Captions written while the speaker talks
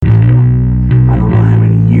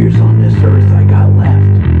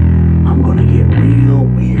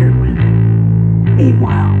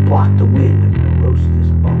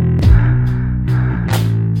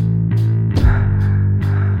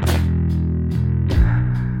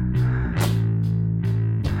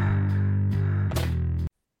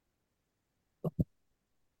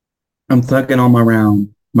I'm thugging on my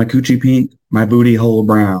round. My coochie pink, my booty hole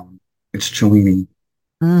brown. It's Cellini.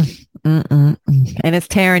 Mm, and it's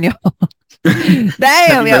tearing you. Have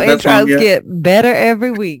Damn, you your heard that song intros yet? get better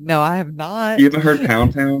every week. No, I have not. You haven't heard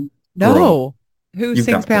Pound Town? Girl, No. Who you've sings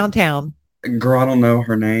got to. Pound Town? Girl, I don't know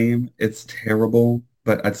her name. It's terrible,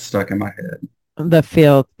 but it's stuck in my head. The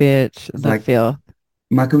filth, bitch. It's The like, filth.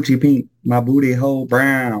 my coochie pink, my booty hole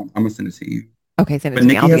brown. I'm gonna send it to you. Okay, send it But to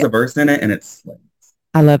me. Nikki I'll has get. a verse in it, and it's like,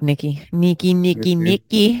 I love Nikki. Nikki, it's Nikki, good.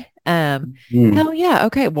 Nikki. Mm-hmm. Hell yeah.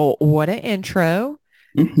 Okay. Well, what an intro.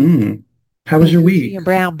 Mm-hmm. How was Pink your coochie week? and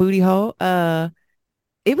brown booty hole.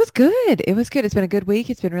 It was good. It was good. It's been a good week.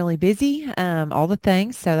 It's been really busy. All the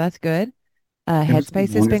things. So that's good. It was the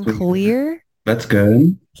Headspace has been longest week ever. clear. That's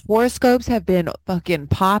good. Horoscopes have been fucking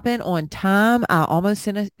popping on time. I almost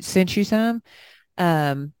sent you some.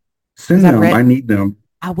 Um, because Send I've them. read I need them.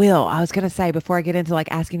 I will. I was gonna say before I get into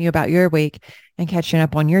like asking you about your week and catching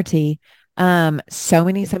up on your tea. Some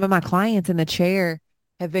of my clients in the chair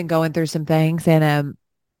have been going through some things and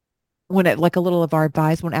when it like a little of our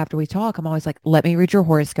advice when after we talk, I'm always like, let me read your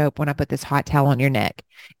horoscope when I put this hot towel on your neck.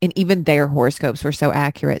 And even their horoscopes were so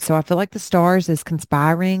accurate. So I feel like the stars is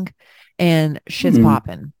conspiring and shit's Hmm.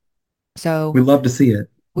 popping. So We love to see it.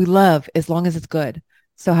 we love as long as it's good.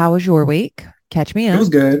 So how was your week? Catch me It up. was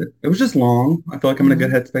good. It was just long. I feel like I'm in a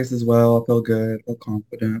good Mhm. headspace as well. I feel good. I feel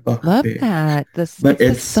confident. Oh, Love bitch. that. This But it's the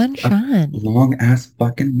it's a sunshine. long ass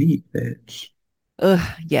fucking week, bitch. Ugh,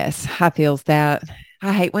 yes, I feels that.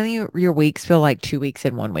 I hate when your weeks feel like 2 weeks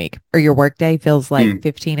in one week, or your workday feels like Mm.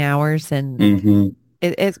 15 hours, and Hmm.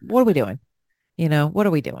 it's what are we doing? What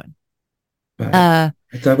are we doing? But Uh,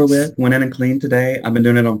 it's over s- with. Went in and cleaned today. I've been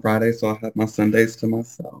doing it on Friday, so I have my Sundays to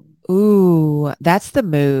myself. ooh, that's the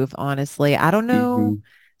move, honestly. I don't know. Hmm.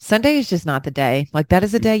 Sunday is just not the day. Like that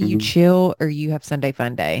is a day you Hmm. chill or you have Sunday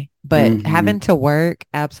fun day. But Hmm. having to work,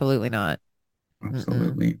 absolutely not. Mm-mm,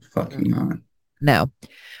 Absolutely fucking mm-mm. not. No.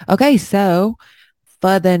 Okay, so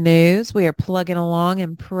for the news, we are plugging along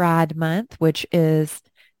in Pride Month, which is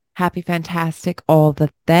happy, fantastic, all the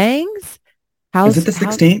things. Is it How's the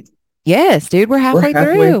how's 16th? yes, dude, we're We're halfway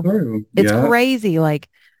halfway through. through. It's Yeah. crazy. Like,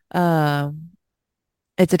 um,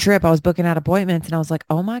 it's a trip. I was booking out appointments and I was like,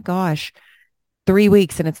 oh my gosh, 3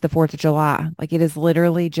 weeks and it's the 4th of July. Like it is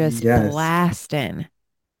literally just Yes. blasting.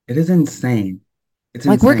 It is insane. It's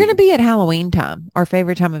Like we're gonna insane. be at Halloween time, our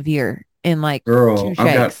favorite time of year, in like two Girl,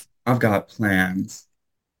 shakes I've got plans.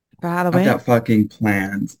 for I've Halloween. got fucking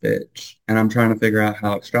plans, bitch. And I'm trying to figure out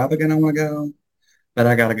how extravagant I want to go, but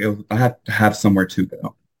I gotta go. I have to have somewhere to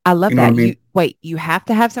go. I love You know what I that. You mean? wait, you have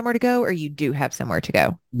to have somewhere to go, or you do have somewhere to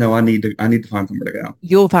go. No, I need to find somewhere to go.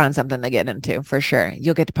 You'll find something to get into for sure.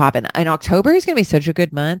 You'll get to pop in. And October is going to be such a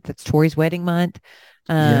good month. It's Tori's wedding month.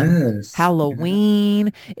 Yes. Yeah.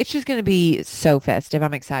 Halloween. It's just going to be so festive.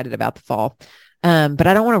 I'm excited about the fall. But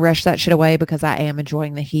I don't want to rush that shit away because I am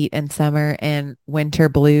enjoying the heat and summer and winter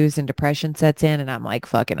blues and depression sets in and I'm like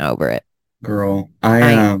fucking over it. Girl, I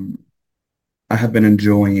am. I have been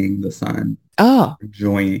enjoying the sun. Oh,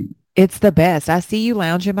 Enjoying. it's the best. I see you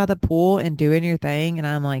lounging by the pool and doing your thing and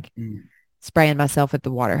I'm like Mm. spraying myself at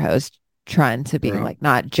the water hose, trying to be Girl, like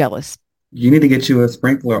not jealous. you need to get you a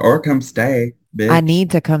sprinkler or come stay, I bitch.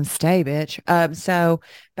 need to come stay, bitch. So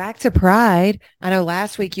back to Pride. I know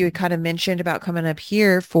last week you had kind of mentioned about coming up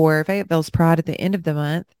here for Fayetteville's Pride at the end of the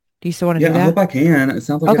month. Do you still want to do Yeah, I that? hope I can. It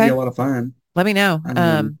sounds like it'd be a Okay, lot of fun. let me know.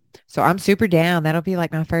 Um, So I'm super down. That'll be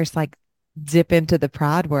like my first like dip into the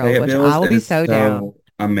Pride world, which I Fayetteville's will be is so down. so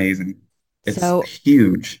amazing. It's So,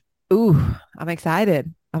 huge. ooh, I'm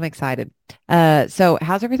excited. I'm excited. So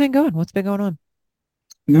how's everything going? What's been going on?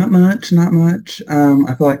 Not much, not much.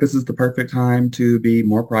 I feel like this is the perfect time to be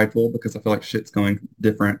more prideful because I feel like shit's going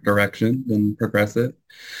different direction than progressive. Mm,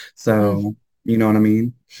 So, you know what I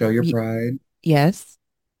mean? Show your y- pride. yes,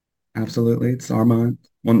 Absolutely. It's our month.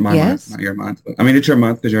 Well, my month, yes. not your month. But, I mean, it's your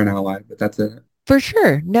month because you're an ally, but that's it. For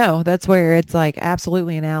sure. No, that's where it's like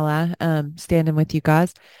absolutely an ally, standing with you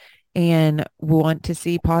guys and want to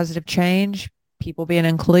see positive change, people being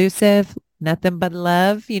inclusive, nothing but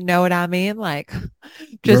love. You know what I mean? Like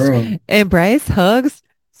just Girl, embrace, hugs,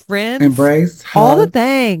 friends, embrace, all the hug,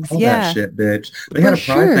 things. all that Yeah, shit, bitch. They had for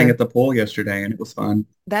a pride thing sure. at the pool yesterday and it was fun.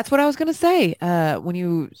 That's what I was going to say. When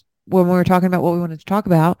we were talking about what we wanted to talk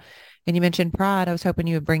about and you mentioned pride, I was hoping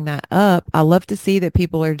you would bring that up. I love to see that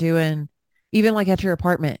people are doing even like at your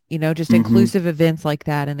apartment, just Hmm. inclusive events like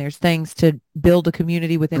that. And there's things to build a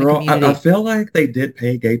community within a Girl, I community. feel like they did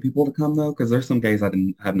pay gay people to come though, because there's some gays I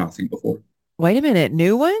didn't have not seen before. Wait a minute,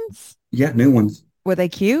 new ones? Yeah, new ones. Were they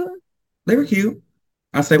cute? They were cute.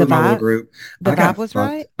 I stayed The with my little vibe, group. the I vibe got was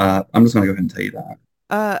fucked right. up. I'm just gonna go ahead and tell you that.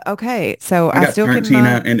 Okay. So I I got still turned Tina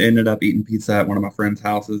cannot, and ended up eating pizza at one of my friend's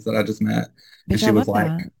houses that I just met. And bitch, I she was love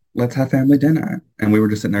like, that. let's have family dinner. And we were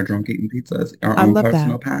just sitting there drunk eating pizzas, our I own love that.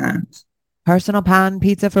 personal pans. Personal pan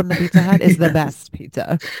pizza from the Pizza Hut is the Yeah. best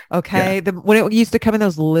pizza. Yeah. Okay. When it used to come in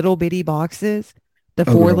those little bitty boxes, the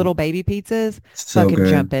Oh, four girl. little baby pizzas, So fucking good.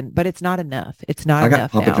 jumping, but it's not enough. It's not I got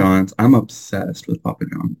enough Papa now. John's. I'm obsessed with Papa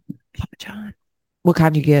John's. Papa John. What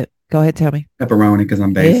kind you get? Go ahead, tell me. Pepperoni because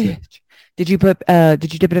I'm basic. Bitch. Did you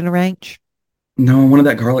dip it in a ranch? No, I wanted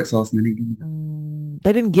that garlic sauce mini.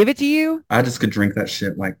 They didn't give it to you? I just could drink that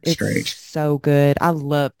shit like It's straight. so good. I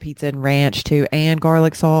love pizza and ranch too, and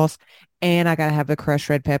garlic sauce. And I gotta have the crushed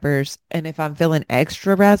red peppers. And if I'm feeling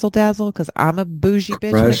extra razzle dazzle, because I'm a bougie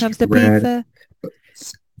bitch when it Crushed comes to red. pizza,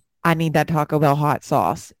 I need that Taco Bell hot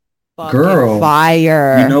sauce. Fucking Girl, you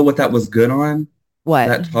fire. know what that was good on? What?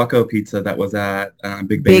 That taco pizza that was at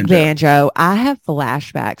Big Big Banjo. Banjo. I have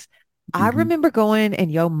flashbacks. I Hmm. remember going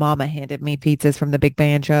and yo mama handed me pizzas from the Big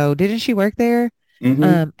Banjo. Didn't she work there? Hmm.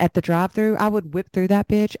 At the drive-through, I would whip through that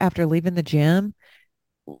bitch after leaving the gym,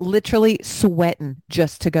 literally sweating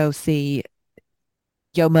just to go see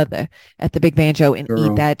yo mother at the Big Banjo and eat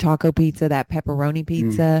Girl. that taco pizza, that pepperoni Mm.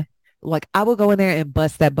 pizza. Like I would go in there and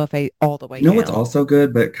bust that buffet all the way You know what's down. also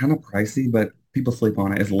good, but kind of pricey, but people sleep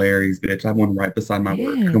on it is Larry's, bitch. I have one right beside my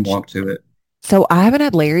work. I can Bitch. walk to it. So I haven't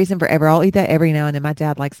had Larry's in forever. I'll eat that every now and then. My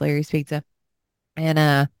dad likes Larry's pizza.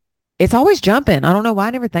 And it's always jumping. I don't know why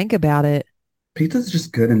I never think about it. Pizza's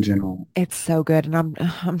just good in general. It's so good. And I'm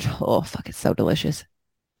oh fuck, it's so delicious.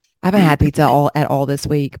 I haven't had pizza all this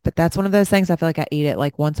week, but that's one of those things I feel like I eat it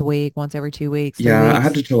like once a week, once every 2 weeks, three Yeah, I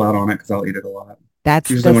have weeks. to chill out on it because I'll eat it a lot.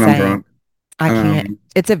 That's Usually the when I'm same. drunk. I can't. Um,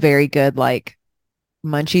 It's a very good like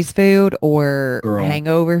munchies food or Girl.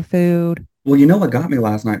 hangover food. Well, you know what got me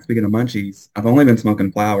last night, speaking of munchies? I've only been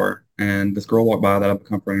smoking flower, and this girl walked by that I've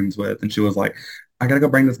become friends with, and she was like, I gotta go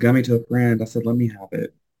bring this gummy to a friend. I said, let me have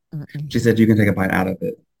it. Mm-mm. She said, you can take a bite out of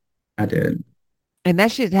it. I did. And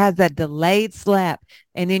that shit has that delayed slap,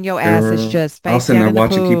 and then your ass is Girl, just I was face sitting down there in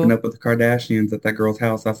the watching Keeping pool. Up with the Kardashians at that girl's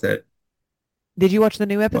house. I said, Did you watch the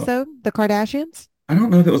new well, episode, The Kardashians? I don't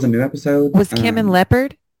know if it was a new episode. Was Kim and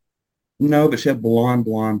Leopard? No, but she had blonde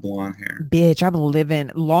hair. Bitch, I'm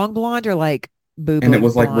living long blonde or like And it boo-booing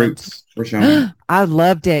was like blonde. roots were showing. I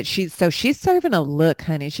loved it. She's serving a look,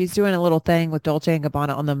 honey. She's doing a little thing with Dolce and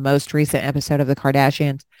Gabbana on the most recent episode of The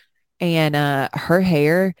Kardashians. And her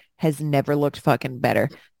hair has never looked fucking better.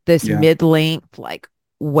 This Yeah. mid-length, like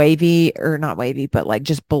wavy or not wavy, but like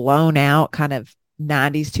just blown out kind of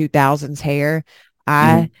 90s, 2000s hair.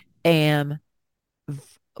 I Mm, am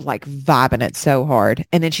like vibing it so hard.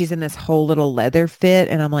 And then she's in this whole little leather fit,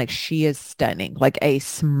 and I'm like, she is stunning, like a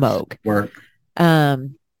smoke. work.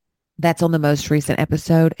 Um, that's on the most recent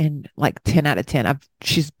episode, and like 10 out of 10.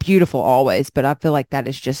 She's beautiful always, but I feel like that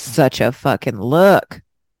is just such a fucking look.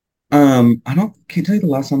 I don't can't tell you the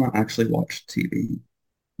last time I actually watched TV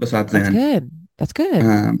besides That's then. good. That's good.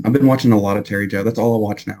 I've been watching a lot of Terry Joe. That's all I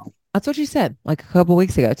watch now. That's what you said like a couple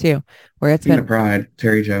weeks ago too, where it's Speaking of been Pride,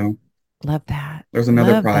 Terry Joe. love that. There's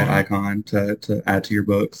another Love Pride that. icon to add to your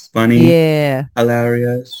books. Funny, Yeah.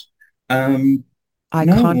 hilarious. Um, Eye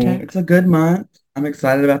no, contact. it's a good month. I'm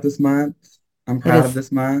excited about this month. I'm It proud of is.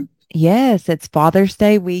 this month. Yes, it's Father's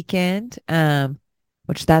Day weekend.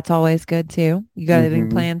 Which that's always good too. You got any Hmm.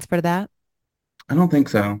 plans for that? I don't think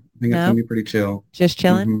so. I think it's gonna No? be pretty chill. Just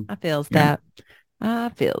chilling? Hmm. I feels Yeah. that. I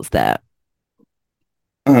feels that.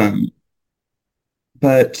 Um,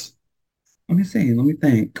 but let me see. Let me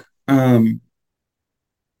think. I'm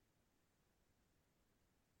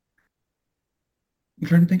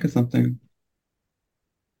trying to think of something.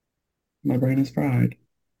 My brain is fried.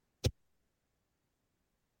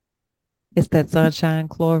 It's that sunshine,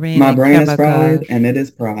 chlorine, My and brain is fried, chemicals. and it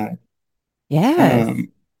is pride. Yes. Um,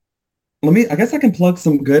 I guess I can plug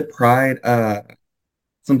some good pride artists,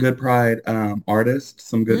 some good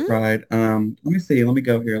Mm-hmm. pride. Let me see, let me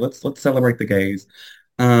go here. Let's celebrate the gays.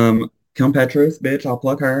 Kim Petras, bitch, I'll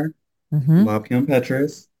plug her. Mm-hmm. Love Kim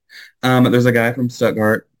Petras. There's a guy from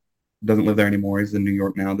Stuttgart, doesn't live there anymore. He's in New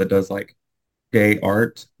York now that does like gay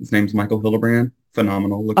art. His name's Michael Hildebrand.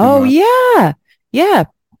 Phenomenal. Look him Oh up. yeah. Yeah.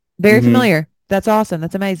 Very Hmm. familiar. That's awesome.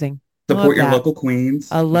 That's amazing. I love Support your that. local queens.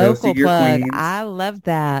 A Go see local your plug. queens. I love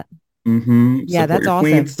that. Yeah, Support that's your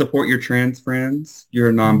queens, awesome. support your trans friends, your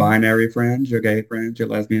Mm-hmm. non-binary friends, your gay friends, your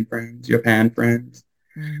lesbian friends, your pan friends,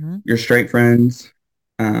 Mm-hmm. your straight friends,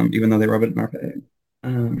 even though they rub it in our face.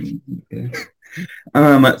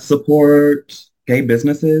 Yeah. Support gay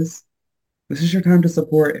businesses. This is your time to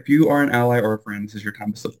support. If you are an ally or a friend, this is your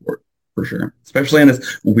time to support for sure. Especially in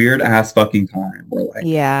this weird ass fucking time where like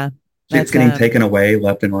Yeah. Shit's That's getting taken away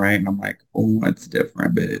left and right, and I'm like, oh, that's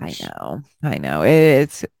different, I bitch. know. I know.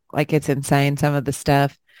 It's like it's insane some of the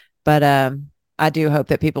stuff. But I do hope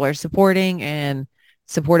that people are supporting and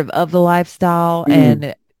supportive of the lifestyle Mm-hmm.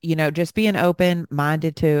 and just being open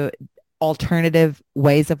minded to alternative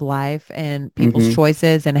ways of life and people's Mm-hmm.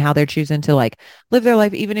 choices and how they're choosing to like live their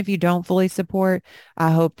life even if you don't fully support.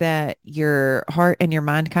 I hope that your heart and your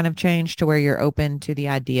mind kind of change to where you're open to the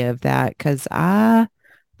idea of that cuz I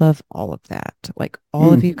love all of that. Like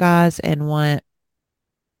all of you Mm. guys and want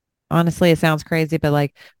honestly, it sounds crazy, but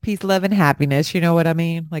like peace, love, and happiness. You know what I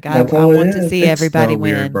mean? Like That's I all it want to is. see It's so everybody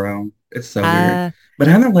weird, win. bro. It's so weird. Uh, But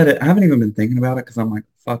I haven't let it. I haven't even been thinking about it because I'm like,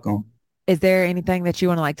 fuck them. is there anything that you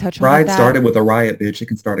want to like touch on with Pride that? started with a riot, bitch. It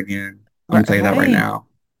can start again. I'm gonna tell you that right Hey, now.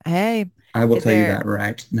 hey, I will is tell you there that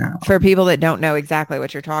right now. for people that don't know exactly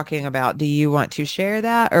what you're talking about? Do you want to share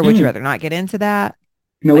that, or would you Mm. rather not get into that?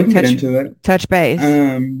 No, we Like can get into it. touch base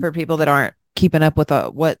Um, for people that aren't keeping up with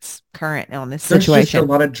what's current on this there's just a situation.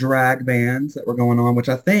 lot of drag bans that were going on, which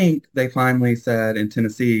I think they finally said in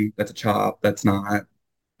Tennessee that's a chop. That's not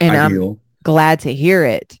And I'm ideal. glad to hear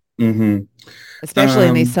it, Hmm. especially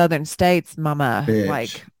in these Um, southern states, mama. bitch.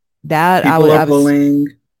 Like that, People are I was pulling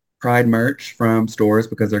Pride merch from stores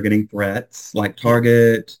because they're getting threats, like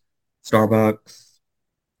Target, Starbucks,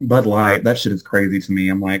 Bud Light. That shit is crazy to me.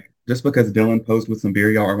 I'm like, just because Dylan posed with some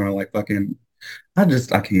beer, y'all are gonna like fucking. I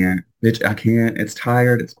can't, bitch. I can't. It's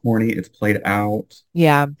tired. It's corny. It's played out.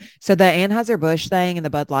 Yeah. So the Anheuser-Busch thing and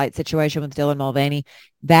the Bud Light situation with Dylan Mulvaney,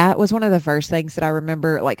 that was one of the first things that I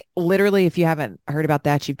remember. Like literally, if you haven't heard about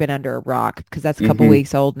that, you've been under a rock because that's a couple Hmm.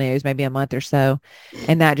 weeks old news, maybe a month or so.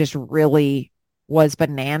 And that just really was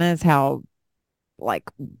bananas how like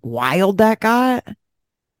wild that got.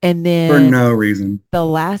 And For then no reason. the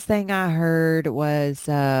last thing I heard was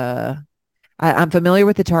I'm familiar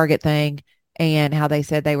with the Target thing and how they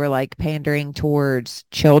said they were like pandering towards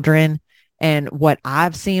children. And what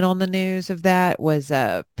I've seen on the news of that was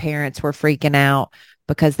parents were freaking out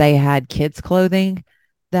because they had kids clothing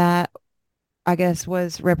that I guess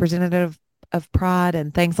was representative of pride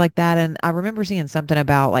and things like that. And I remember seeing something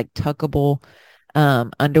about like tuckable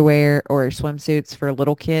underwear or swimsuits for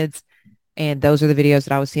little kids. And those are the videos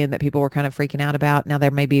that I was seeing that people were kind of freaking out about. Now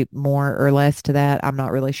there may be more or less to that. I'm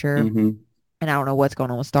not really sure. Hmm. And I don't know what's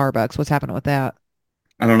going on with Starbucks. What's happening with that?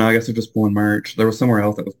 I don't know. I guess they're just pulling merch. There was somewhere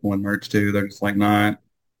else that was pulling merch too. They're just like not.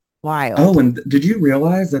 Oh, Wild. and did you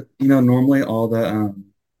realize that, normally all the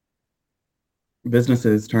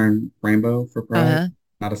businesses turn rainbow for Pride? Uh-huh.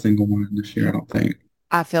 Not a single one this year, I don't think.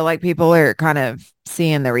 I feel like people are kind of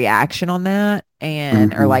seeing the reaction on that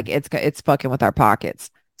and are Hmm. like, it's fucking with our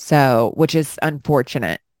pockets. So, which is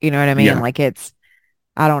unfortunate. You know what I mean? Yeah. Like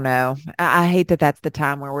I don't know. I hate that that's the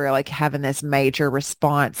time where we're like having this major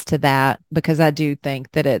response to that because I do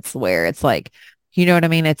think that it's where it's like, you know what I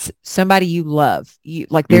mean? It's somebody you love. You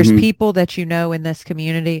like there's Hmm. people that you know in this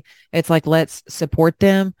community. It's like let's support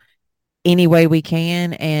them any way we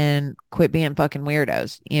can and quit being fucking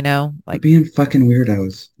weirdos, Like Being fucking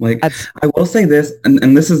weirdos. Like, that's I will say this,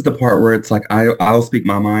 and this is the part where it's like I'll speak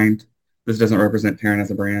my mind. This doesn't represent Taryn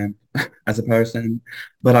as a brand, as a person,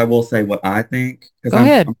 but I will say what I think because go I'm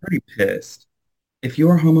ahead. I'm pretty pissed. If you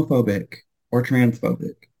are homophobic or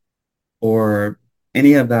transphobic or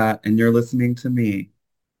any of that, and you're listening to me,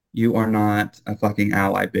 you are not a fucking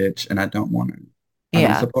ally, bitch, and I don't want it. I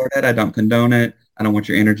don't Yeah. support it. I don't condone it. I don't want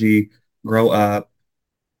your energy. Grow up.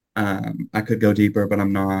 I could go deeper, but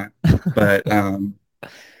I'm not. But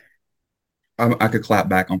I could clap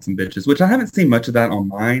back on some bitches, which I haven't seen much of that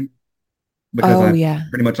online because Oh I've yeah.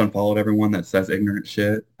 pretty much unfollowed everyone that says ignorant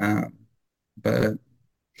shit. But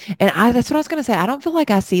And that's what I was gonna say. I don't feel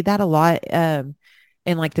like I see that a lot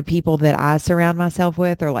in like the people that I surround myself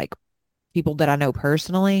with or like people that I know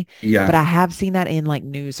personally, but yeah, I have seen that in like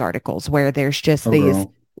news articles where there's just oh these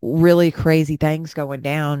girl, really crazy things going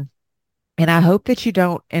down. And I hope that you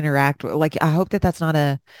don't interact with, like, I hope that that's not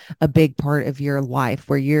a big part of your life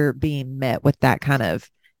where you're being met with that kind of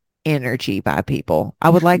energy by people. I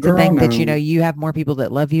would like to girl, think that, no. you have more people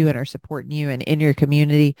that love you and are supporting you and in your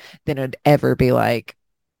community than would ever be like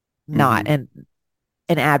not Hmm. an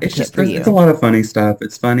It's advocate just for it's a you. lot of funny stuff.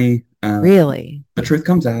 It's funny. Really. The truth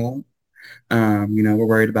comes out. We're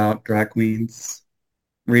worried about drag queens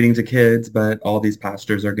reading to kids, but all these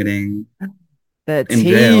pastors are getting The in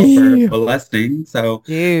jail for tea, molesting. So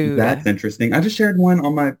dude. that's interesting. I just shared one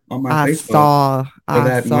on my Facebook where I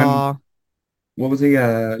that one, saw what was he,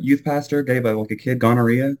 youth pastor gave a like a kid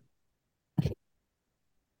gonorrhea.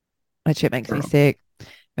 that shit makes me Girl, sick.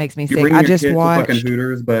 Makes me you're sick. bringing I your just kid to fucking watched,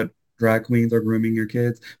 Hooters, but drag queens are grooming your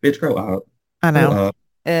kids. Bitch, grow up. I Grow know. up.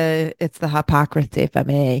 It's the hypocrisy for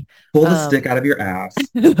me. Pull the Um, stick out of your ass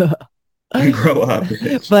and grow up,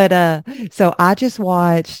 bitch. but so I just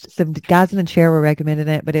watched some guys in the chair were recommending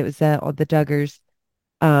it, but it was on the Duggars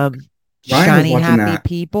um Ryan was Shiny watching Happy that.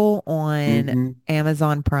 People on Hmm.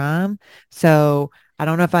 Amazon Prime. So I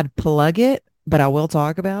don't know if I'd plug it, but I will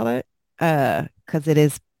talk about it. Because it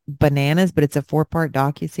is bananas, but it's a 4-part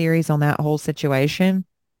docu-series on that whole situation.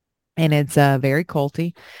 And it's very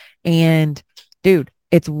culty. And dude,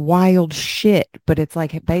 it's wild shit, but it's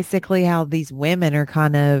like basically how these women are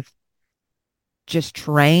kind of just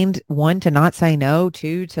trained, one, to not say no,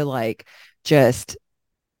 two, to like just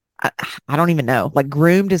I, I don't even know. Like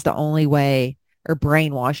groomed is the only way, or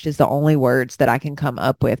brainwashed is the only words that I can come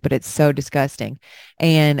up with, but it's so disgusting.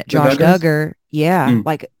 And The Josh Duggars? Duggar, yeah, Mm.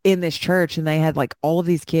 like in this church, and they had like all of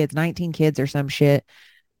these kids, 19 kids or some shit.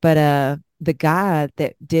 But the guy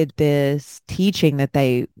that did this teaching that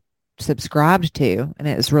they subscribed to, and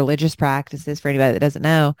it was religious practices for anybody that doesn't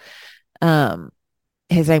know, um,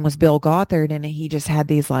 his name was Bill Gothard, and he just had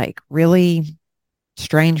these like really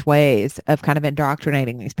strange ways of kind of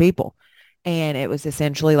indoctrinating these people. And it was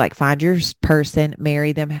essentially like find your person,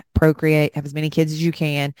 marry them, procreate, have as many kids as you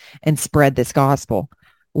can, and spread this gospel.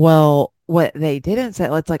 Well, what they didn't say,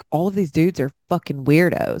 it's like all of these dudes are fucking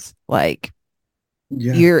weirdos. Like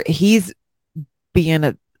Yeah. he's being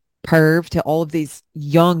a perv to all of these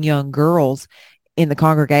young girls in the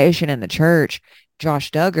congregation in the church.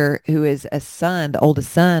 Josh Duggar, who is a son, the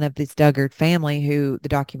oldest son of this Duggar family, who the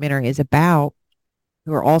documentary is about,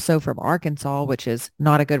 who are also from Arkansas, which is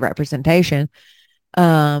not a good representation.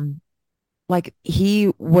 Um, like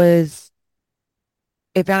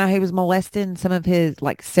it found out he was molesting some of his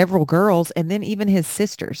like several girls and then even his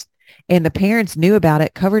sisters. And the parents knew about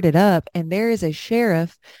it, covered it up. And there is a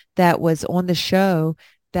sheriff that was on the show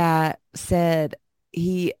that said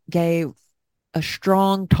he gave a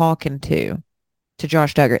strong talking to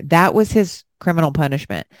Josh Duggar. That was his criminal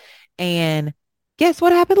punishment. And guess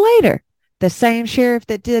what happened later? The same sheriff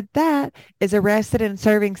that did that is arrested and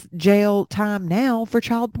serving jail time now for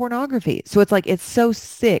child pornography. So it's like, it's so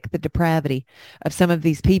sick, the depravity of some of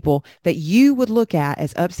these people that you would look at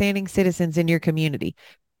as upstanding citizens in your community,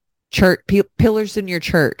 church, pillars in your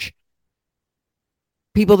church,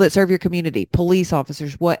 people that serve your community, police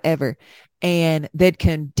officers, whatever, and they'd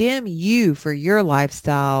condemn you for your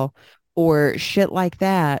lifestyle or shit like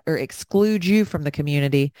that, or exclude you from the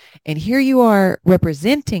community. And here you are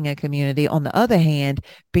representing a community, on the other hand,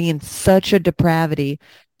 being such a depravity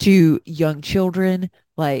to young children,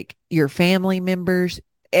 like your family members,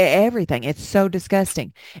 everything. It's so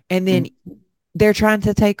disgusting. And then Mm. they're trying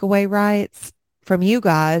to take away rights from you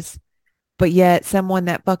guys, but yet someone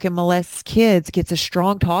that fucking molests kids gets a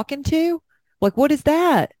strong talking to? Like, what is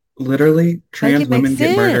that? Literally, Make trans it make women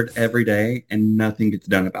get murdered sense. every day and nothing gets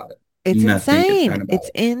done about it. It's Nothing gets insane. done about It's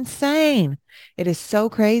it. insane. It is so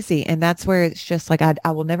crazy. And that's where it's just like,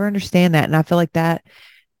 I will never understand that. And I feel like that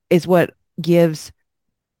is what gives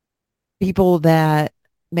people that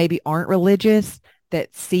maybe aren't religious,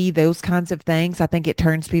 that see those kinds of things. I think it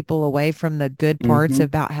turns people away from the good parts Hmm.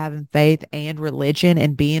 about having faith and religion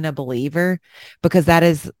and being a believer, because that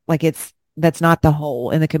is like, that's not the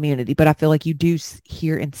whole in the community. But I feel like you do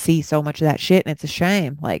hear and see so much of that shit, and it's a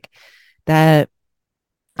shame. Like that,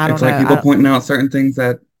 I don't It's know. like people pointing out certain things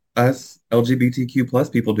that us LGBTQ plus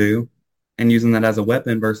people do and using that as a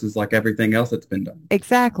weapon versus like everything else that's been done.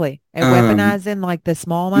 Exactly. And Um, weaponizing like the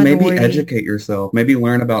small maybe minority. educate yourself, maybe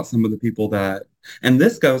learn about some of the people that, and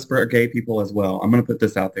this goes for gay people as well. I'm going to put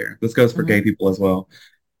this out there. This goes for Hmm. gay people as well.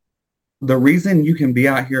 The reason you can be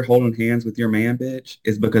out here holding hands with your man, bitch,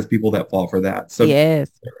 is because people that fall for that. So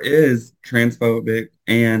Yes, there is transphobic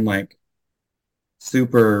and like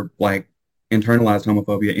super like internalized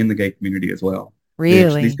homophobia in the gay community as well.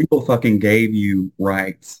 Bitch, these really. people fucking gave you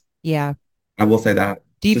rights. Yeah. I will say that.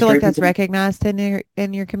 Do you The feel like straight that's people, recognized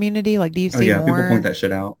in your community? Like, do you oh see yeah, people point more that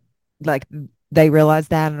shit out. like they realize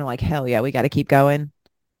that and are like, hell yeah, we got to keep going,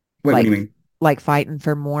 Wait, what do you like mean? fighting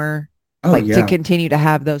for more, Oh like to yeah. continue to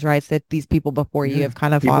have those rights that these people before you Yeah. have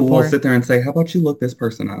kind of fought People will for? sit there and say, how about you look this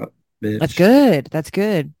person up, That's bitch? good. That's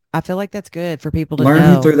good. I feel like that's good for people to Learn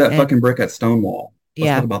who threw know. that And fucking brick at Stonewall.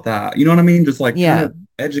 Let's talk yeah, about that. You know what I mean? Just like kind yeah, of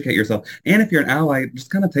educate yourself. And if you're an ally, just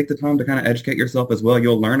kind of take the time to kind of educate yourself as well.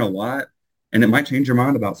 You'll learn a lot and it might change your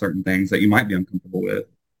mind about certain things that you might be uncomfortable with.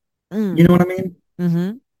 You mm, know what I mean?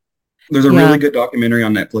 mm-hmm, There's a really yeah. good documentary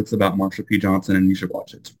on Netflix about Marsha P. Johnson and you should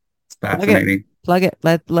watch it. It's Plug it, fascinating. plug it.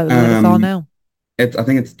 Let us all Um, know. I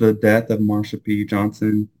think it's the death of Marsha P.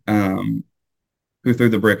 Johnson, who threw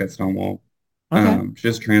the brick at Stonewall. Okay.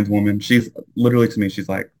 She's a trans woman. She's literally to me, she's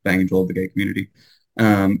like the angel of the gay community.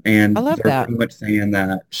 I And love they're that. pretty much saying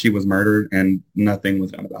that she was murdered and nothing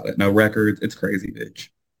was done about it. No records. It's crazy, bitch.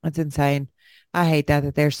 That's insane. I hate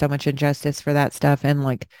that there's so much injustice for that stuff and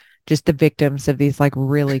like just the victims of these like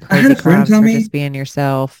really I had crazy a friend crimes tell for me just being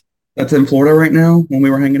yourself. that's in Florida right now. When we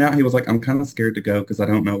were hanging out, he was like, "I'm kind of scared to go because I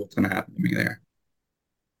don't know what's going to happen to me there."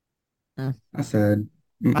 Mm, I said,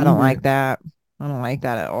 I don't "Mm-mm, like that. I don't like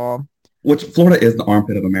that at all. which Florida is the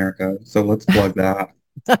armpit of America, so let's plug that.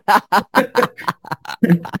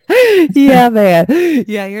 Yeah, man.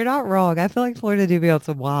 Yeah, you're not wrong. I feel like Florida do be on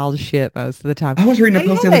some wild shit most of the time. I was reading a Hey,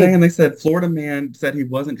 post the other day hey. and they said Florida man said he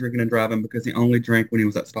wasn't drinking and driving because he only drank when he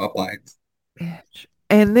was at stoplights. Bitch.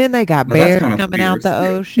 And then they got Now that's bears kind of coming out fierce. the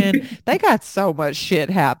ocean. They got so much shit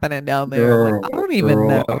happening down there. Like, I don't even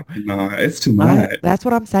know. I cannot. It's too much. That's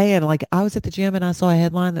what I'm saying. Like, I was at the gym and I saw a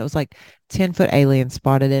headline that was like 10-foot alien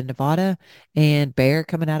spotted in Nevada and bear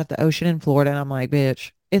coming out of the ocean in Florida. And I'm like,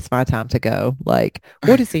 bitch, it's my time to go. Like,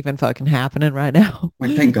 what is even fucking happening right now?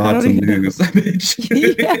 Like, thank I God don't some even know. news, bitch.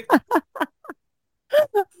 Yeah,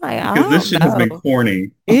 like, I Because this don't shit has been know.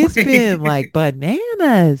 corny. It's been like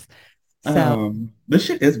bananas. So, This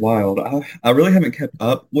shit is wild. I really haven't kept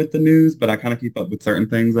up with the news, but I kind of keep up with certain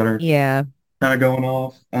things that are yeah. kind of going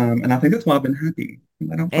off. And I think that's why I've been happy.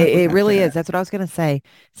 I don't It, fight with it my really is. cat. That's what I was gonna say.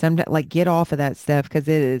 Some like get off of that stuff because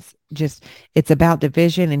it is just it's about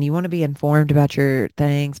division and you want to be informed about your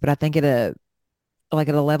things. But I think at a like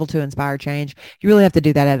at a level to inspire change, you really have to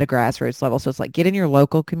do that at a grassroots level. So it's like get in your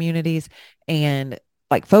local communities and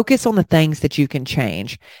like focus on the things that you can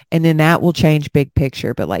change. And then that will change big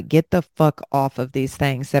picture. But like get the fuck off of these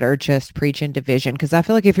things that are just preaching division. Cause I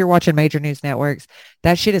feel like if you're watching major news networks,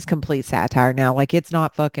 that shit is complete satire now. Like it's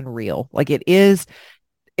not fucking real. Like it is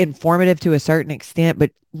informative to a certain extent,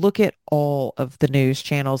 but look at all of the news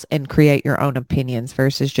channels and create your own opinions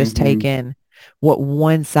versus just Hmm. taking what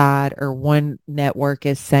one side or one network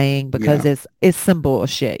is saying because Yeah, it's some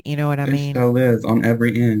bullshit. You know what I it mean? still is on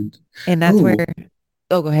every end. And that's where, Oh,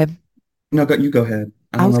 oh, go ahead. no, you go ahead.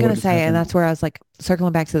 I I don't was know what going to just say, and happened. that's where I was like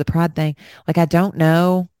circling back to the pride thing. Like, I don't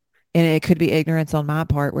know. And it could be ignorance on my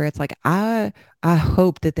part where it's like, I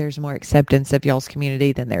hope that there's more acceptance of y'all's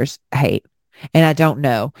community than there's hate. And I don't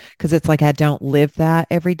know because it's like I don't live that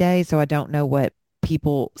every day. So I don't know what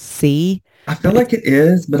people see. I feel But it's like it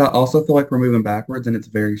is, but I also feel like we're moving backwards and it's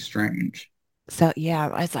very strange. so,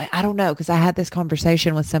 yeah, it's like, I don't know because I had this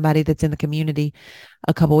conversation with somebody that's in the community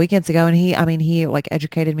a couple weekends ago and he, I mean, he like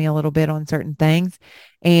educated me a little bit on certain things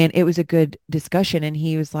and it was a good discussion. And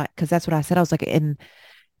he was like, because that's what I said. I was like, in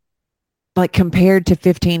like compared to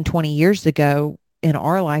 15, 20 years ago in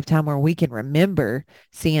our lifetime where we can remember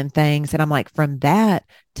seeing things. And I'm like, from that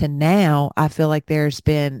to now, I feel like there's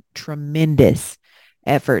been tremendous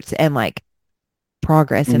efforts and like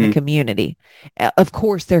progress in the Hmm. community. Of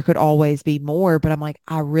course, there could always be more, but I'm like,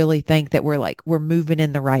 I really think that we're moving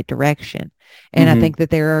in the right direction. And I Hmm. think that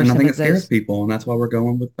there are And I some think of it scares those people, and that's why we're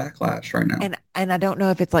going with backlash right now. and I don't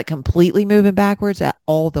know if it's like completely moving backwards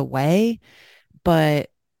all the way, but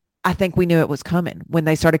I think we knew it was coming when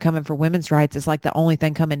they started coming for women's rights. It's like the only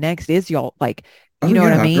thing coming next is y'all. Like, Oh you know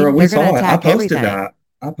what I yeah, girl, mean? we They're going to saw it. I attack posted everything. that.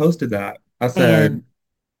 I posted that. I And, said,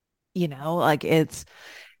 like it's,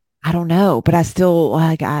 I don't know, but I still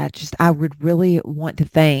like, I would really want to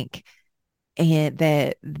think and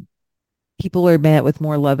that people are met with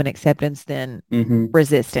more love and acceptance than hmm.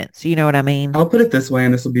 resistance. You know what I mean? I'll put it this way,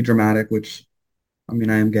 and this will be dramatic, which I mean,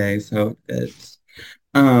 I am gay, so it's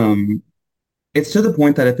um it's to the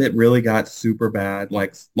point that if it really got super bad,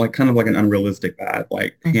 like kind of like an unrealistic bad,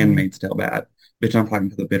 like Hmm. Handmaid's Tale bad, bitch, I'm fighting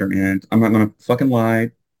to the bitter end. I'm not gonna fucking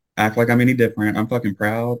lie, act like I'm any different. I'm fucking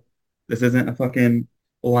proud. This isn't a fucking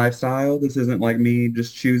lifestyle. This isn't like me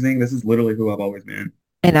just choosing. This is literally who I've always been.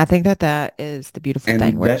 And I think that that is the beautiful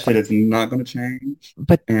thing And where that it's shit like, is not gonna change.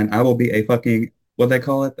 but And I will be a fucking what they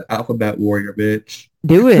call it, the alphabet warrior, bitch.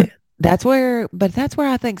 do it. That's where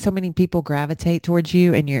I think so many people gravitate towards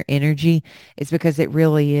you and your energy is because it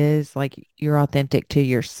really is like you're authentic to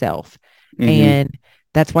yourself. Hmm. And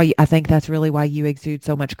that's why I think that's really why you exude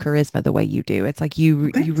so much charisma the way you do. It's like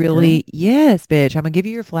you Thanks, girl. really, yes, bitch, I'm gonna give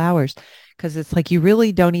you your flowers because it's like you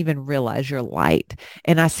really don't even realize your light.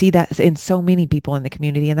 And I see that in so many people in the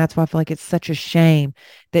community. And that's why I feel like it's such a shame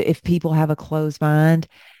that if people have a closed mind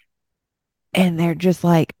and they're just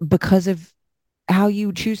like, because of how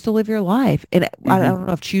you choose to live your life. And I Hmm. don't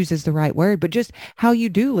know if choose is the right word, but just how you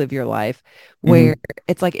do live your life, where Hmm.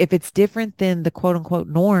 it's like if it's different than the quote unquote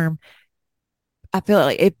norm, I feel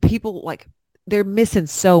like if people like they're missing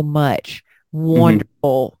so much Hmm.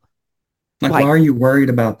 wonderful Like, why like are you worried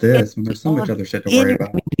about this when there's so much on other shit to in worry your about?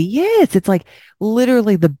 community. Yes, it's like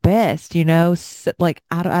literally the best, you know. Like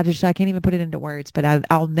I can't even put it into words, but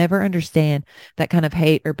I'll never understand that kind of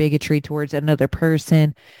hate or bigotry towards another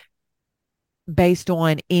person based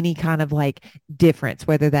on any kind of like difference,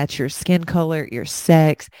 whether that's your skin color, your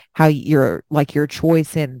sex, how your like your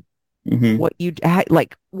choice in Hmm. what you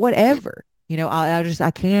like, whatever. You know,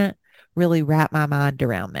 I can't really wrap my mind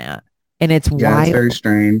around that. And it's Yeah, it's wild. very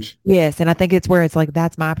strange. Yes, and I think it's where it's like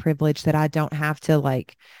that's my privilege that I don't have to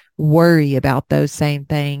like worry about those same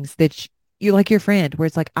things that you like your friend where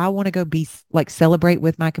it's like I want to go be like celebrate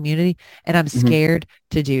with my community and I'm Hmm. scared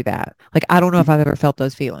to do that. Like I don't know if I've ever felt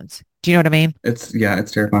those feelings. Do you know what I mean? It's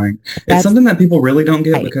terrifying. It's That's something that people really don't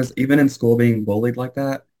get because hate. even in school being bullied like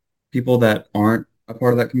that, people that aren't a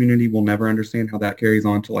part of that community will never understand how that carries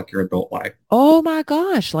on to like your adult life. Oh my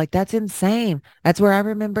gosh, like that's insane. That's where I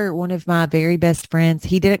remember one of my very best friends.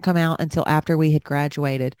 He didn't come out until after we had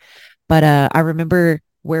graduated. But I remember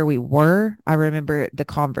where we were. I remember the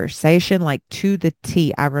conversation like to the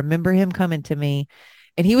T. I remember him coming to me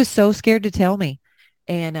and he was so scared to tell me.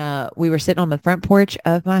 And we were sitting on the front porch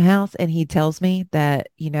of my house and he tells me that,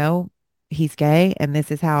 you know, he's gay and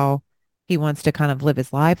this is how he wants to kind of live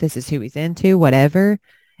his life. This is who he's into, whatever.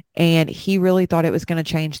 And he really thought it was going to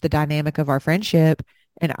change the dynamic of our friendship.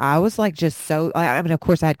 And I was like, just so, I mean, of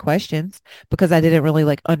course I had questions because I didn't really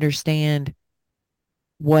like understand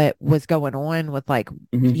what was going on with like,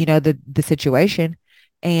 Hmm. you know, the situation.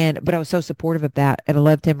 And but I was so supportive of that and I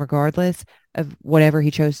loved him regardless of whatever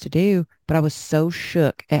he chose to do. But I was so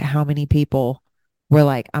shook at how many people were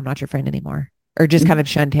like, I'm not your friend anymore, or just kind of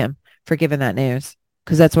shunned him for giving that news.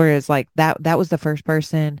 Cause that's where it's like that was the first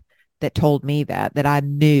person that told me that I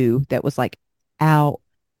knew that was like out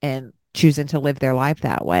and choosing to live their life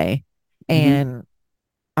that way. Hmm. And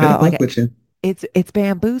They don't like fuck with you. it's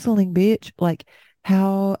bamboozling, bitch. Like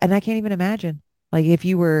how, and I can't even imagine like if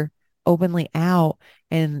you were openly out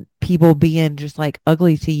and people being just like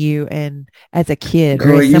ugly to you and as a kid or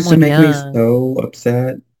Girl, as it used to someone make me young, so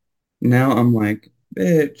upset. Now I'm like,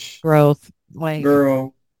 bitch, growth, like,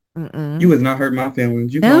 girl, you mm-mm. was not hurt my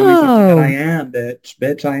feelings. You calling me something that I No, am, bitch.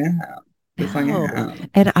 Bitch, I am. Yes, I no. am.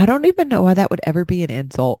 And I don't even know why that would ever be an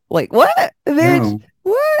insult. Like, what, bitch? No.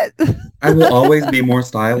 What? I will always be more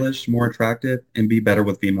stylish, more attractive, and be better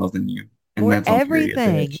with females than you. And More that's on period,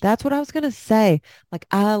 everything. bitch. That's what I was gonna say. Like,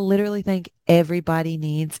 I literally think everybody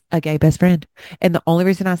needs a gay best friend. And the only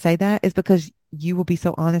reason I say that is because you will be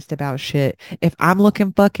so honest about shit. If I'm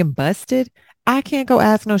looking fucking busted, I can't go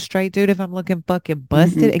ask no straight dude if I'm looking fucking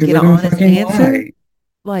busted and Because get they're an gonna honest fucking answer. lie.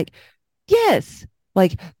 Like, yes.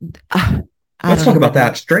 Like, I, I Let's don't talk about even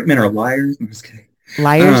know. that. Straight men are liars. I'm just kidding.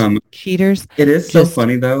 Liars, Um, cheaters, it is so just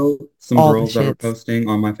funny though. Some all the girls that were shits. posting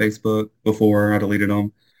on my Facebook before I deleted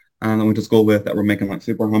them, I went to school with that were making like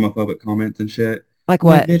super homophobic comments and shit. Like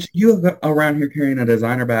I'm like, what? bitch, you around here carrying a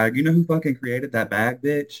designer bag. You know who fucking created that bag,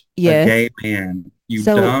 bitch? A Yes. gay man. You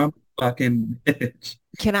So dumb fucking bitch.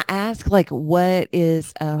 can I ask, like, what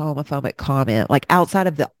is a homophobic comment? Like, outside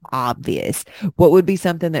of the obvious, what would be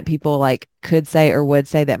something that people like could say or would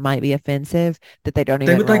say that might be offensive that they don't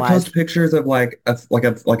They even would like post realize? pictures of like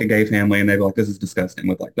a gay family, and they'd be like, "This is disgusting,"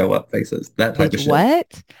 with like no up faces, that type Bitch, of shit.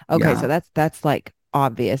 what? Okay, so Yeah, that's like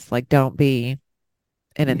obvious. Like, don't be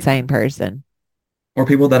an yeah. insane person. Or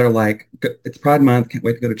people that are like, "It's Pride Month, can't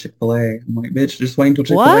wait to go to Chick-fil-A." I'm like, "Bitch, just wait until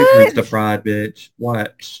Chick-fil-A turns to What? Pride, bitch.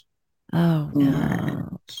 Watch." Oh What?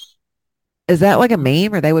 no. Is that like a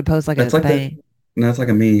meme or they would post like a That's like the thing? no, that's like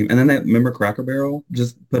a meme. And then they remember Cracker Barrel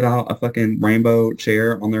just put out a fucking rainbow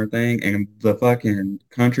chair on their thing, and the fucking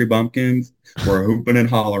country bumpkins were hooping and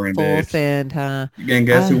hollering, Full bitch. send, huh? And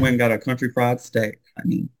guess who went I and got a country fried steak? I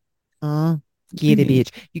mean, what you get it, mean?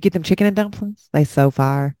 bitch. You get them chicken and dumplings? They so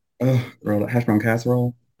fire. Oh, girl, that hash brown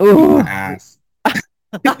casserole. Eat my Oh. ass.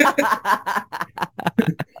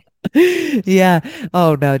 Yeah.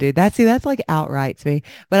 Oh no, dude. That's like outright to me.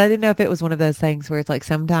 But I didn't know if it was one of those things where it's like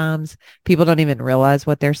sometimes people don't even realize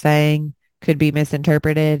what they're saying could be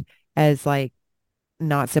misinterpreted as like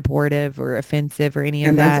not supportive or offensive or any of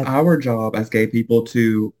And that's that. our job as gay people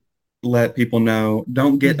to let people know,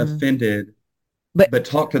 don't get Hmm. offended, But but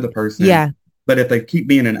talk to the person. yeah, But if they keep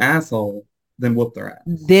being an asshole, then whoop their ass.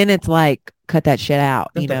 then it's like cut that shit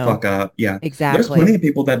out, Shut you the know? fuck up. Yeah. There's plenty Exactly. of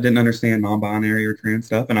people that didn't understand non-binary or trans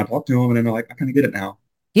stuff, and I talked to them, and then they're like, I kind of get it now.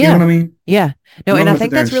 You know Yeah. what I mean? Yeah. No, I'm not and I going to sit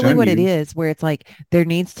think there and that's really shun what it you. is, where it's like there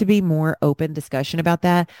needs to be more open discussion about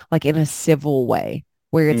that, like in a civil way,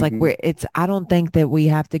 where it's like Hmm. where it's I don't think that we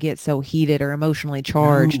have to get so heated or emotionally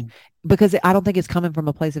charged No. because I don't think it's coming from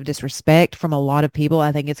a place of disrespect from a lot of people.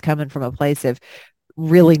 I think it's coming from a place of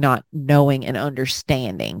really not knowing and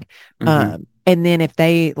understanding. Hmm. And then if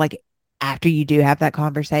they like after you do have that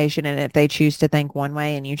conversation and if they choose to think one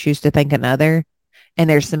way and you choose to think another and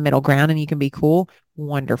there's some middle ground and you can be cool,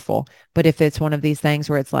 wonderful. But if it's one of these things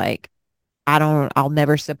where it's like, I'll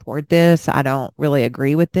never support this. I don't really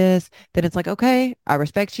agree with this. Then it's like, okay, I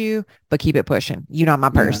respect you, but keep it pushing. You're not my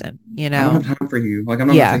Yeah. person, I don't have time for you. Like, I'm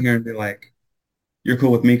not gonna Yeah, sit here and be like, you're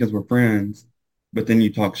cool with me because we're friends, but then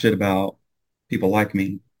you talk shit about people like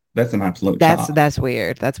me. That's an absolute chop. that's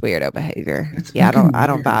weird. That's weirdo behavior. It's Yeah, fucking I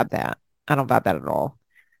don't weird. vibe that. I don't vibe that at all.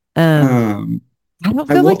 Um, Um, I don't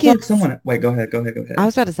I feel will like plug it's someone. Wait, go ahead. Go ahead. Go I ahead.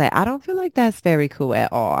 was about to say, I don't feel like that's very cool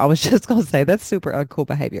at all. I was just gonna say that's super uncool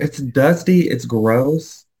behavior. It's dusty. It's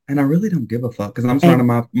gross. And I really don't give a fuck because I'm And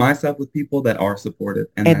surrounding myself with people that are supportive,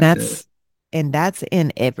 and and that's it. that's and that's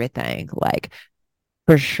in everything. Like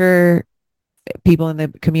for sure, people in the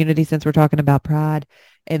community since we're talking about pride,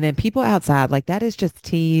 and then people outside, like that is just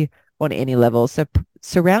tea on any level. So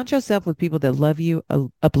surround yourself with people that love you,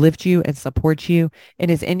 uplift you, and support you,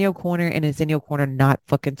 and is in your corner and is in your corner, not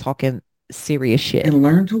fucking talking serious shit. And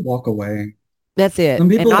learn to walk away. That's it. Some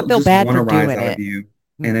And not people feel just bad want for to rise doing out of it. you,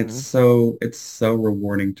 and Mm-mm. it's so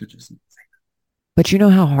rewarding to just, But you know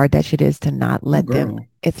how hard that shit is to not oh let them. girl.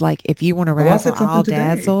 It's like if you want to Oh, I razzle, said something I'll today.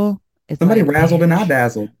 dazzle. It's Somebody like, razzled and I bitch.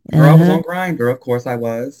 dazzled. Girl, I was Uh-huh. on Grindr. Of course I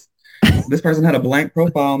was. This person had a blank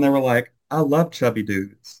profile and they were like, I love chubby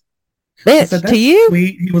dudes. I said, Bitch, to that's you?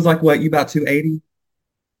 sweet. He was like, what, you about 280?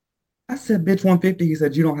 I said, bitch, 150. He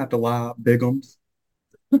said, you don't have to lie, bigums.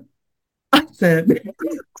 I said,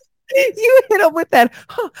 You hit him with that,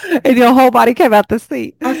 and your whole body came out the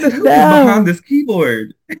seat. I said, who is behind No. this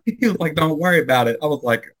keyboard? He was like, don't worry about it. I was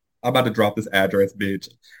like, I'm about to drop this address, bitch,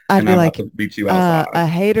 I'd and be I'm about like, to beat you outside. a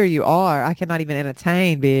hater you are. I cannot even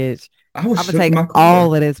entertain, bitch. I was I'm gonna shook to take my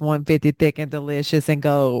all core. of this 150 thick and delicious and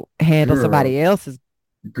go handle Girl, somebody else's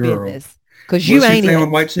girl. business. Cause What you she ain't say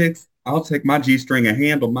on it. White Chicks? I'll take my G-string and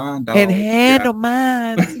handle mine, And dog. Yeah. handle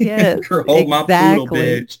minds. Yes, Girl, hold my poodle, exactly.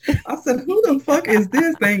 bitch. I said, who the fuck is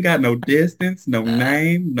this? They ain't got no distance, no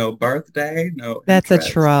name, no birthday, no That's a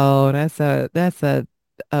interest. troll. A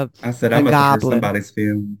I said, I a must have hurt goblin. somebody's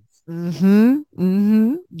feelings. Mm-hmm.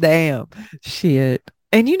 Mm-hmm. Damn. Shit.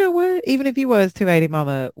 And you know what? Even if you was 280,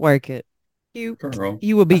 mama, work it. Cute. Girl.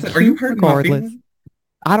 You will I be said, are you cute hurting my regardless. feelings?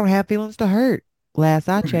 I don't have feelings to hurt. Last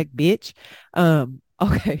I Right. checked, bitch.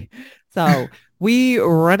 Okay. So we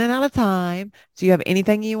running out of time. Do you have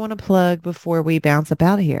anything you want to plug before we bounce up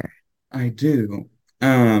out of here? I do.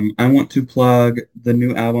 I want to plug the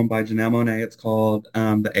new album by Janelle Monáe. It's called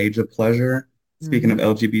The Age of Pleasure. Speaking Mm-hmm. of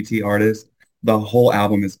LGBT artists, the whole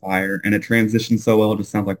album is fire and it transitions so well, it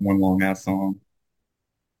just sounds like one long ass song.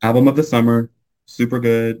 Album of the summer, super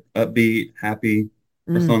good, upbeat, happy.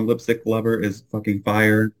 Her Mm, song Lipstick Lover is fucking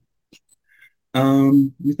fire.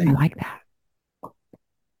 You I think? like that.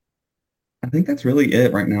 I think that's really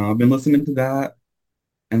it right now. I've been listening to that,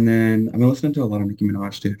 and then I've been listening to a lot of Nicki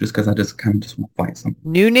Minaj too, just because I just kind of just want to fight something.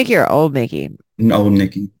 New Nicki or old Nicki? No,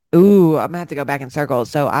 Nicki. Ooh, I'm gonna have to go back in circles.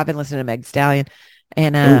 So I've been listening to Meg Stallion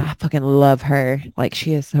and Oh, I fucking love her. Like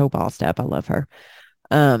she is so bossed up. I love her.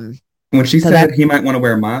 Um, when she so that said he might want to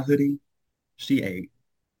wear my hoodie, she ate.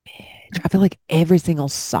 I feel like every single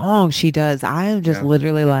song she does, I am just Yeah,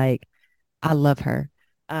 literally like, I love her.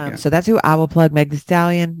 yeah. So that's who I will plug. Meg Thee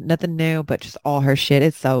Stallion. Nothing new, but just all her shit.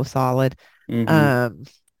 It's so solid. Mm-hmm. Um,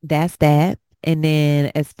 that's that. And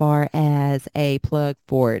then as far as a plug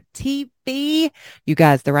for TV, you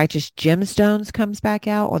guys, The Righteous Gemstones comes back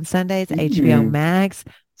out on Sundays, HBO Mm-hmm. Max.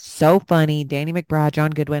 So funny. Danny McBride,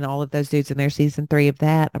 John Goodwin, all of those dudes in their season 3 of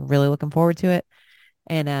that. I'm really looking forward to it.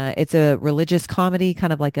 And it's a religious comedy,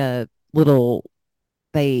 kind of like a little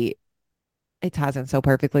they it ties in so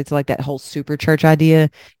perfectly to like that whole super church idea.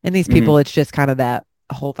 And these Mm-hmm. people, it's just kind of that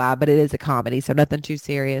whole vibe, but it is a comedy, so nothing too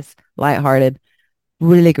serious, lighthearted.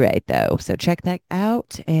 Really great though. So check that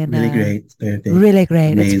out. And Really great. It's perfect. really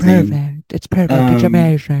great. It's Amazing. perfect. It's perfect. It's Um,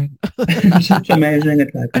 amazing. it's just amazing.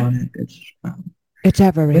 It's iconic. It's It's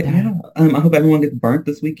but yeah, everything. I hope everyone gets burnt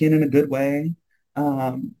this weekend in a good way.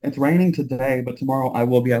 It's raining today, but tomorrow I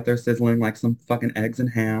will be out there sizzling like some fucking eggs and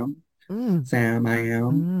ham. Mm, Sam, I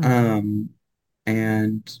am. mm.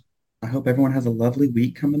 And I hope everyone has a lovely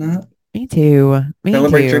week coming up. Me too. Me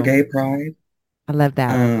Celebrate your too. gay pride. I love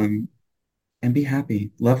that. Um, and be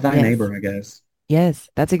happy. Love thy Yes. neighbor, I guess. Yes.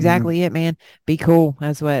 That's Yeah. exactly it, man. Be cool.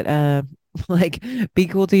 That's what like be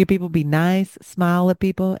cool to your people, be nice, smile at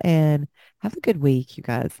people, and have a good week, you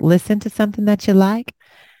guys. Listen to something that you like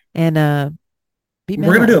and be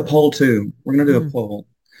We're gonna do a mellow. poll too. We're gonna do a Mm, poll.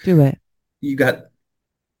 do it. You got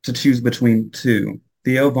to choose between two.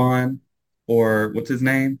 Theo Vaughn or what's his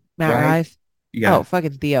name? Matt Rife? Rife. Oh, Yeah.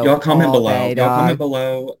 fucking Theo Y'all comment all below. day, Y'all comment dog.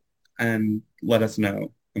 below and let us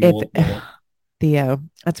know. And If we'll Theo,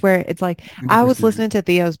 that's where it's like I was 100%. listening to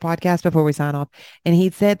Theo's podcast before we sign off, and he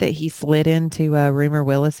said that he slid into Rumor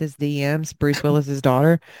Willis's DMs, Bruce Willis's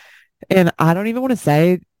daughter. And I don't even want to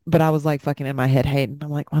say, but I was like fucking in my head hating. I'm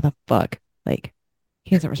like, why the fuck? Like,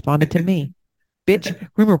 he hasn't responded to me. Bitch,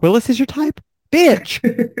 Rumor Willis is your type? Bitch.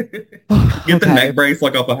 Get the Okay. neck brace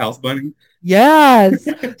like off a house bunny. Yes.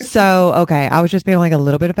 So, okay. I was just being like a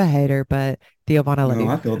little bit of a hater, but Theo Von, I love No, you.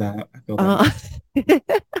 I feel that. I feel that. Uh,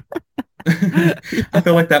 I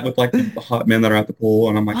feel like that with like the hot men that are at the pool,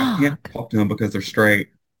 and I'm like, I can't fuck. talk to them because they're straight.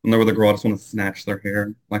 And they're with a girl, I just want to snatch their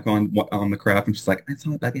hair, like on the craft, and she's like, I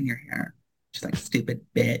saw a bug in your hair. She's like, stupid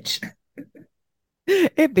bitch.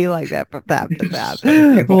 It'd be like that from time to time. Shut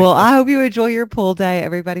up, be Well, like that. I hope you enjoy your pool day.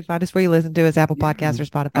 Everybody find us where you listen to us, Apple Yeah, Podcasts or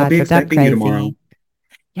I'll Spotify. be So dumb expecting you crazy. tomorrow.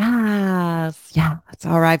 Yes. Yeah. That's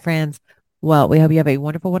all right, friends. Well, we hope you have a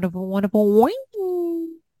wonderful, wonderful, wonderful week.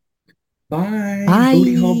 Bye,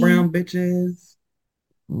 booty hole Bye. brown bitches.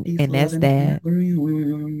 Peace, And love, that's and that. happy.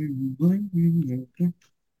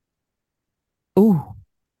 Ooh.